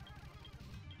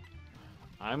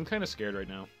 I'm kind of scared right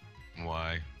now.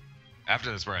 Why?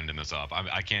 After this, we're ending this off.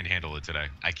 I can't handle it today.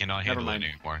 I cannot handle it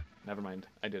anymore. Never mind.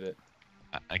 I did it.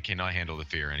 I cannot handle the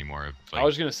fear anymore. I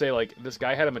was gonna say, like, this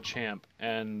guy had him a champ,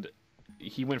 and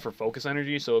he went for focus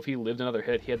energy, so if he lived another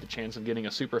hit, he had the chance of getting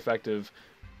a super effective,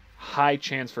 high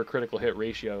chance for critical hit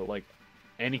ratio, like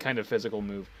any kind of physical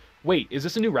move. Wait, is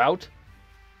this a new route?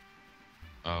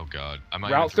 Oh god, I'm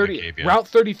not Route even through the 30. cave yet. Route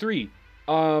 33.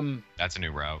 That's a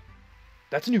new route.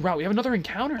 That's a new route. We have another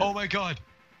encounter. Oh my god!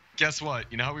 Guess what?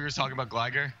 You know how we were talking about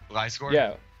Gligar? Gliscor? Yeah.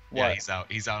 What? Yeah, he's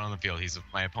out. He's out on the field. He's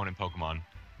my opponent Pokemon.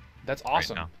 That's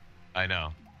awesome. Right now. I know.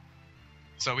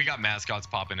 So we got mascots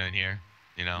popping in here.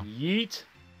 You know. Yeet.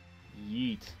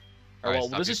 Yeet. All right, well,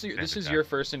 stop this is using your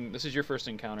first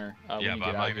encounter. When Yeah, you but get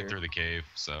I'm out not even here. through the cave,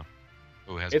 so.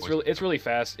 Ooh, it has It's poison. really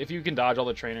fast. If you can dodge all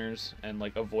the trainers and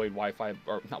like avoid Wi-Fi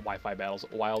or not Wi-Fi battles,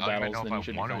 wild I don't battles, even then know you if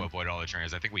should I be want to fine. avoid all the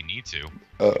trainers. I think we need to.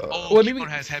 Well, Oh, I mean, Cubone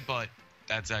has headbutt.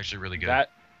 That's actually really good.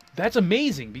 That's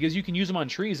amazing because you can use them on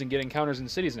trees and get encounters in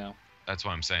cities now. That's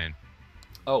what I'm saying.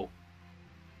 Oh,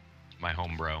 My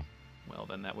home bro. well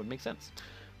then that would make sense.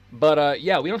 But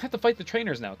yeah, we don't have to fight the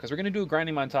trainers now because we're gonna do a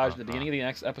grinding montage at the beginning of the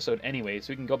next episode anyway,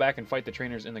 so we can go back and fight the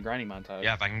trainers in the grinding montage.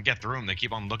 Yeah, if I can get through them, they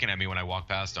keep on looking at me when I walk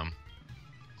past them.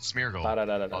 Smeargle.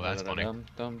 Oh, that's funny.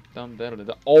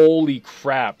 Holy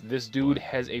crap! This dude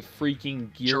has a freaking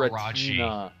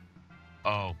Giratina.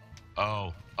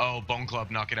 Oh, Bone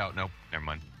Club, knock it out. Nope, never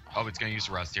mind. Oh, it's gonna use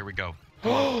Rust. Here we go.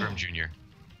 Come on, Grim Jr.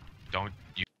 Don't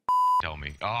you tell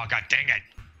me. Oh, god dang it!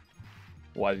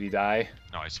 Why did he die?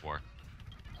 No, I swore.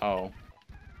 Oh.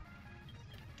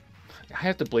 I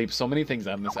have to bleep so many things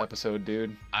on this episode,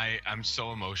 dude. I'm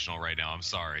so emotional right now. I'm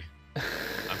sorry.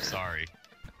 I'm sorry.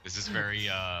 This is very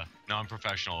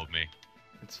non-professional of me.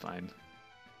 It's fine.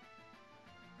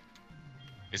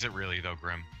 Is it really though,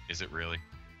 Grim? Is it really?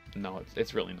 No,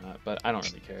 it's really not, but I don't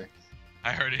really care.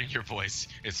 I heard it in your voice.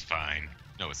 It's fine.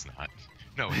 No, it's not.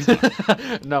 No, it's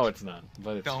not. No, it's not,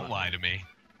 but it's Don't fine. lie to me.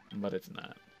 But it's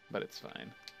not, but it's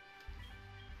fine.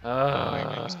 Oh, you're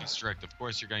gonna use constrict. Of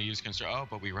course you're gonna use constrict. Oh,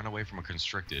 but we run away from a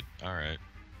constricted. All right.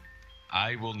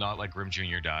 I will not let Grim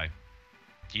Jr. die.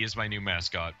 He is my new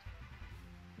mascot.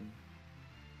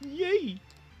 Yay!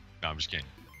 No, I'm just kidding.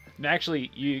 And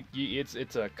actually,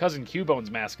 it's a cousin Cubone's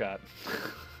mascot.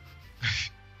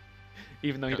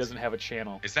 Even though he doesn't have a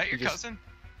channel. Is that your He just- cousin?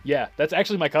 Yeah, that's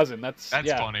actually my cousin. That's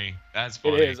yeah, funny. That's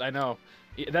funny. It is. I know.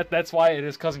 That's why it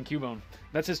is cousin Cubone.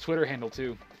 That's his Twitter handle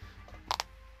too.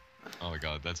 Oh my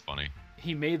god, that's funny.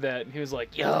 He made that and he was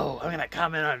like, "Yo, I'm gonna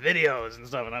comment on videos and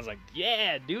stuff," and I was like,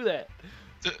 "Yeah, do that."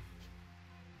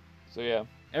 So yeah,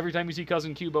 every time you see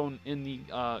cousin Cubone in the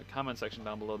comment section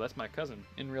down below, that's my cousin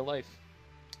in real life.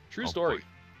 True story. Boy.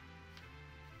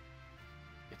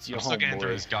 It's your I'm still getting through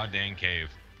homeboy. this goddamn cave.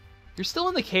 You're still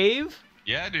in the cave?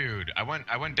 Yeah, dude. I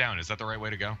went down. Is that the right way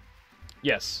to go?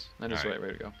 Yes, that is the Alright.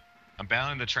 right way to go. I'm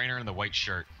battling the trainer in the white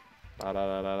shirt. Then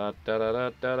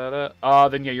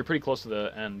yeah, you're pretty close to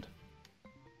the end.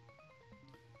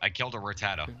 I killed a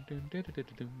Rattata.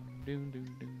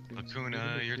 Hakuna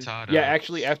Matata. Yeah,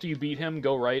 actually, after you beat him,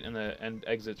 go right, and the end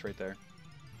exit's right there.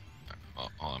 Oh,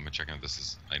 I'm checking if this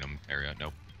is item area.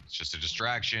 Nope. It's just a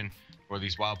distraction where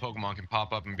these wild Pokemon can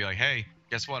pop up and be like, hey,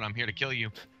 guess what? I'm here to kill you.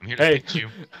 I'm here to fix you.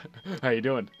 How you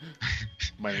doing?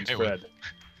 My name's Fred.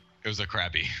 It was a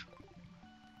Krabby.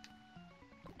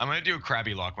 I'm going to do a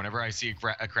Krabby lock. Whenever I see a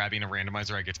Krabby in a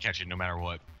randomizer, I get to catch it no matter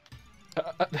what.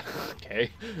 Okay.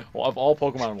 Well, of all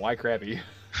Pokemon, why Krabby?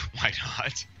 Why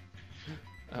not?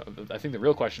 I think the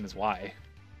real question is why.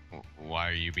 Why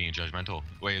are you being judgmental?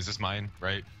 Wait, is this mine,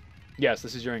 right? Yes,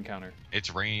 this is your encounter.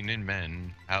 It's raining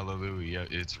men. Hallelujah,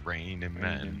 it's raining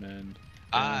men. Men.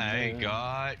 I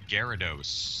got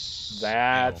Gyarados.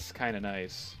 That's kind of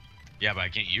nice. Yeah, but I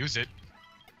can't use it.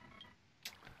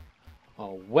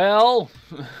 Oh, well.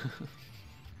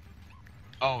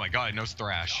 Oh my god, it knows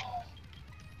Thrash.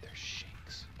 They're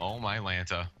shakes. Oh my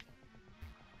Lanta.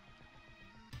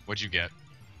 What'd you get?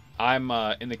 I'm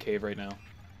in the cave right now.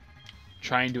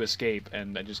 Trying to escape,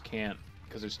 and I just can't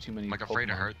because there's too many I'm like afraid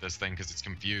to Pokemon. hurt this thing because it's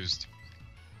confused.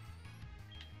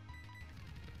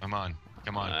 Come on.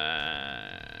 Come on.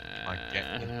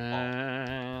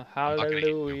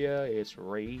 Hallelujah, it's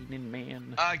raining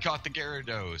man. I caught the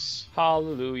Gyarados.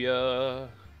 Hallelujah.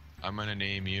 I'm gonna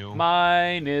name you.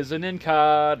 Mine is an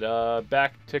Incada.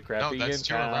 Back to crappy that's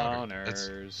two around her.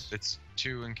 encounters. It's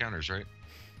 2 encounters, right?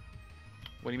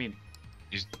 What do you mean?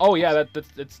 He's- Oh yeah,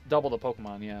 it's double the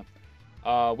Pokemon, yeah.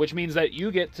 Which means that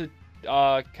you get to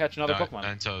catch another Pokemon.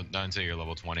 Not until you're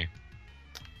level 20.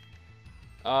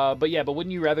 But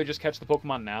wouldn't you rather just catch the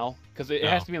Pokemon now? Because it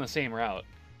has to be on the same route.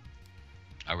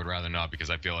 I would rather not because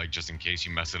I feel like just in case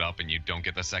you mess it up and you don't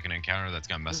get the second encounter, that's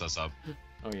gonna mess us up.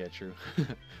 Oh yeah, true.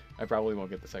 I probably won't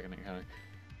get the second encounter.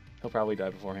 He'll probably die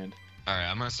beforehand. Alright,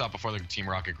 I'm gonna stop before the Team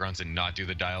Rocket grunts and not do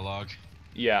the dialogue.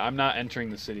 Yeah, I'm not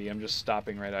entering the city. I'm just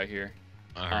stopping right out here.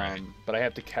 Alright. But I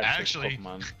have to catch Actually, this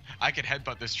Pokemon. I could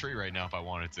headbutt this tree right now if I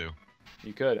wanted to.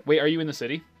 You could. Wait, are you in the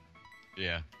city?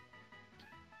 Yeah.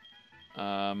 What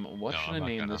No, should I'm I not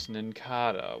name gonna. this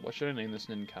Nincada? What should I name this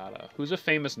Nincada? Who's a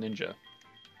famous ninja?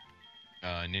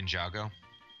 Ninjago.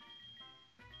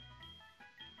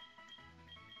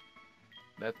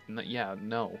 Yeah,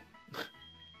 no.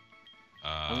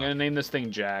 I'm How gonna name this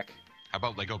thing Jack.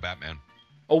 about Lego Batman?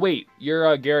 Oh wait,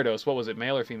 you're Gyarados. What was it,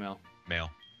 male or female? Male.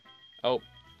 Oh,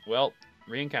 well,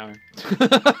 re-encounter.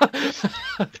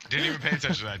 Didn't even pay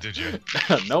attention to that, did you?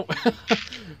 Nope.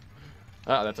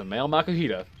 That's a male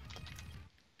Makuhita.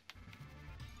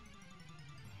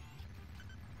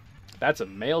 That's a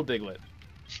male Diglett.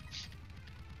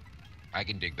 I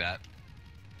can dig that.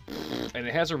 And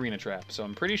it has Arena Trap, so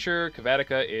I'm pretty sure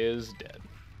Kavatica is dead.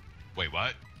 Wait,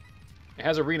 what? It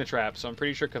has Arena Trap, so I'm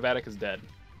pretty sure Kavatica's dead.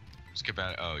 Skip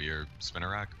at your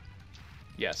Spinarak?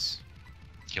 Yes.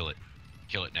 Kill it.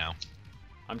 Kill it now.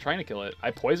 I'm trying to kill it. I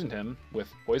poisoned him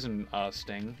with Poison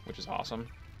Sting, which is awesome.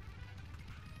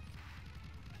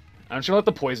 I'm just gonna let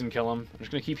the poison kill him. I'm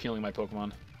just gonna keep healing my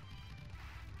Pokemon.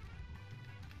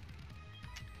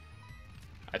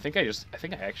 I think I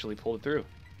actually pulled it through.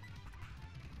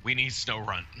 We need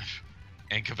Snorunt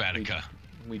and Kavatica.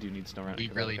 We do need Snorunt. We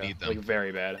really need them. Like,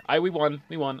 very bad. We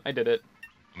won. I did it.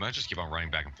 I'm gonna just keep on running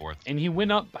back and forth. And he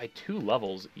went up by 2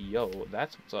 levels. Yo,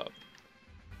 that's what's up.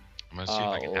 I'm gonna see if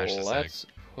I can hash this egg. Let's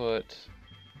put...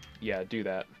 Yeah, do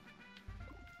that.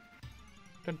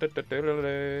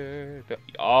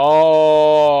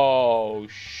 Oh,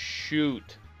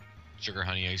 shoot. Sugar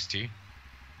honey iced tea?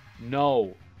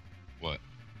 No. What?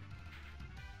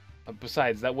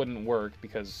 Besides, that wouldn't work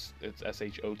because it's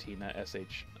S-H-O-T, not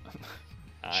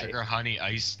S-H-I. Sugar honey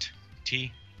iced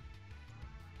tea?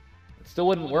 It still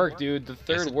wouldn't work, dude. The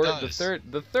third it word, does.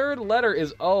 the third letter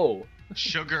is O.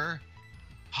 Sugar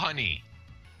honey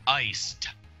iced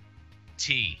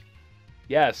tea.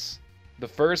 Yes. The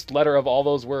first letter of all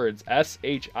those words,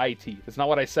 S-H-I-T. That's not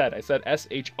what I said. I said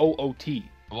S-H-O-O-T.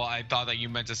 Well, I thought that you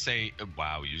meant to say...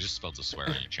 Wow, you just spelled a swear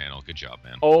on your channel. Good job,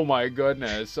 man. Oh my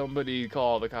goodness. Somebody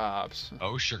call the cops.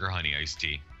 Oh, sugar honey iced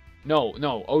tea. No.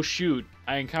 Oh shoot.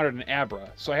 I encountered an Abra.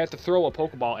 So I have to throw a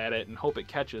Pokeball at it and hope it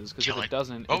catches. Because if Kill it it.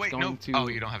 doesn't, Oh, it's wait, going no. to... Oh,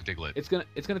 you don't have Diglett.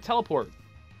 It's gonna teleport.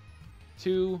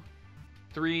 2,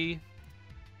 3...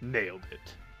 Nailed it.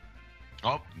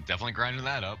 Oh, definitely grinding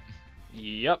that up.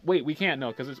 Yep. Wait, we can't,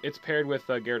 no, because it's paired with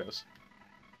Gyarados.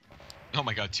 Oh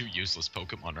my god, 2 useless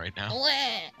Pokemon right now.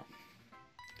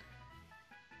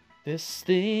 This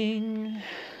thing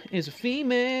is a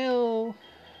female,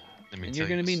 Let me and tell you're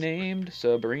gonna you be this. named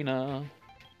Sabrina.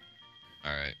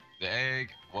 Alright, The egg,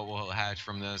 what will hatch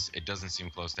from this? It doesn't seem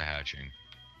close to hatching.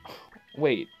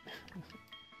 Wait.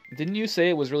 Didn't you say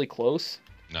it was really close?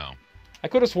 No. I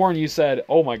could have sworn you said,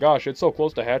 oh my gosh, it's so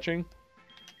close to hatching.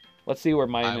 Let's see where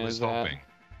mine I was is hoping. at.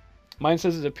 Mine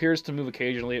says it appears to move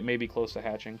occasionally. It may be close to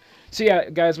hatching. So yeah,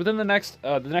 guys, within the next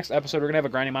episode, we're going to have a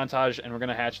grinding montage, and we're going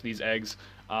to hatch these eggs.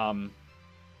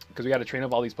 Because we got to train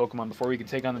up all these Pokemon before we can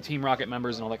take on the Team Rocket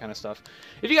members and all that kind of stuff.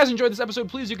 If you guys enjoyed this episode,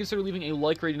 please do consider leaving a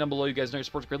like rating down below. You guys know your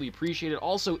support's greatly appreciated.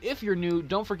 Also, if you're new,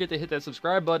 don't forget to hit that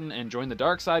subscribe button and join the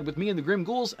dark side with me and the Grim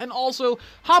Ghouls. And also,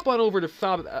 hop on over to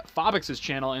FoBX's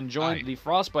channel and join the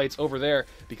Frostbites over there,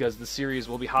 because the series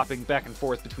will be hopping back and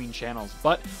forth between channels.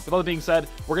 But with all that being said,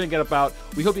 we're going to get up out.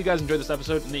 We hope you guys enjoyed this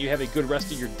episode and that you have a good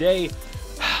rest of your day.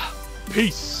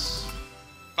 Peace.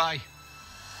 Bye.